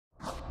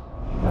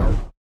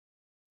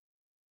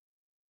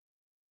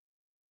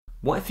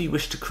What if you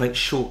wish to create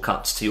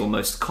shortcuts to your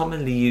most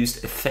commonly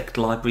used effect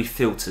library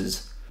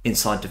filters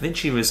inside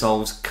DaVinci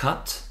Resolve's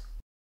Cut,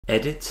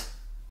 Edit,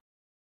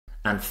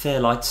 and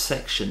Fairlight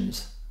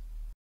sections?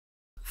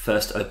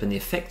 First, open the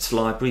Effects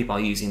library by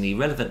using the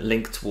relevant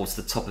link towards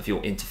the top of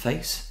your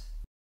interface.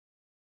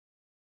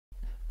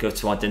 Go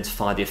to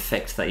identify the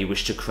effect that you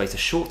wish to create a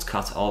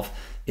shortcut of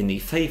in the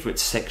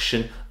Favorites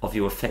section of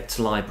your Effects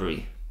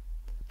library.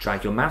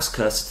 Drag your mouse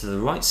cursor to the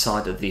right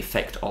side of the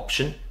Effect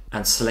option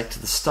and select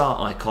the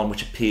star icon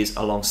which appears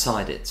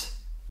alongside it.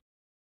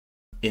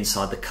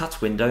 Inside the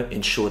Cut window,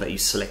 ensure that you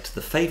select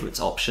the Favorites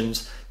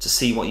options to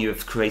see what you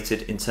have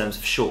created in terms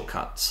of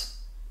shortcuts.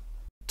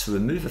 To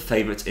remove a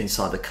favourite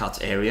inside the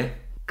Cut area,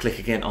 click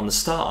again on the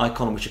star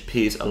icon which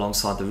appears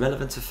alongside the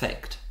relevant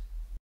effect.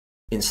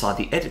 Inside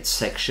the Edit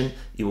section,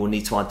 you will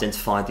need to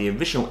identify the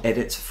original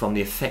edit from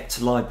the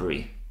Effect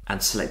library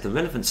and select the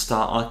relevant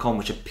star icon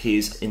which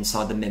appears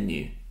inside the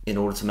menu in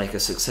order to make a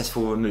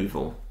successful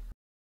removal.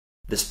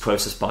 This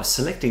process by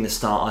selecting the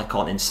star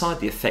icon inside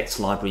the Effects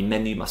library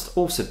menu must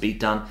also be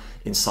done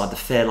inside the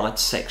Fairlight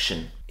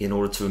section in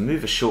order to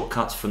remove a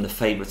shortcut from the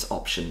Favorites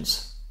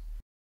options.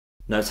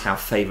 Note how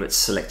favourites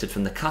selected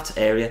from the Cut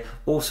area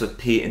also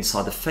appear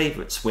inside the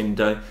Favorites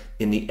window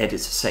in the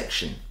Edit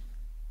section.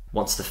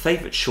 Once the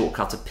favourite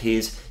shortcut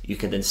appears, you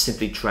can then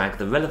simply drag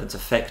the relevant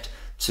effect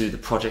to the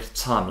project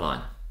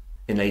timeline,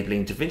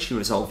 enabling DaVinci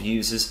Resolve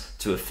users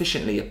to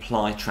efficiently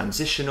apply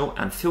transitional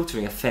and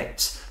filtering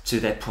effects to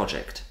their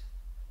project.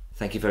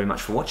 Thank you very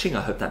much for watching.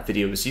 I hope that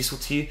video was useful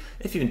to you.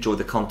 If you enjoyed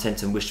the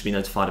content and wish to be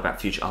notified about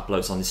future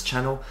uploads on this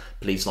channel,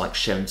 please like,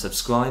 share and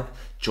subscribe.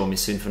 Join me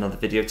soon for another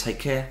video. Take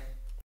care.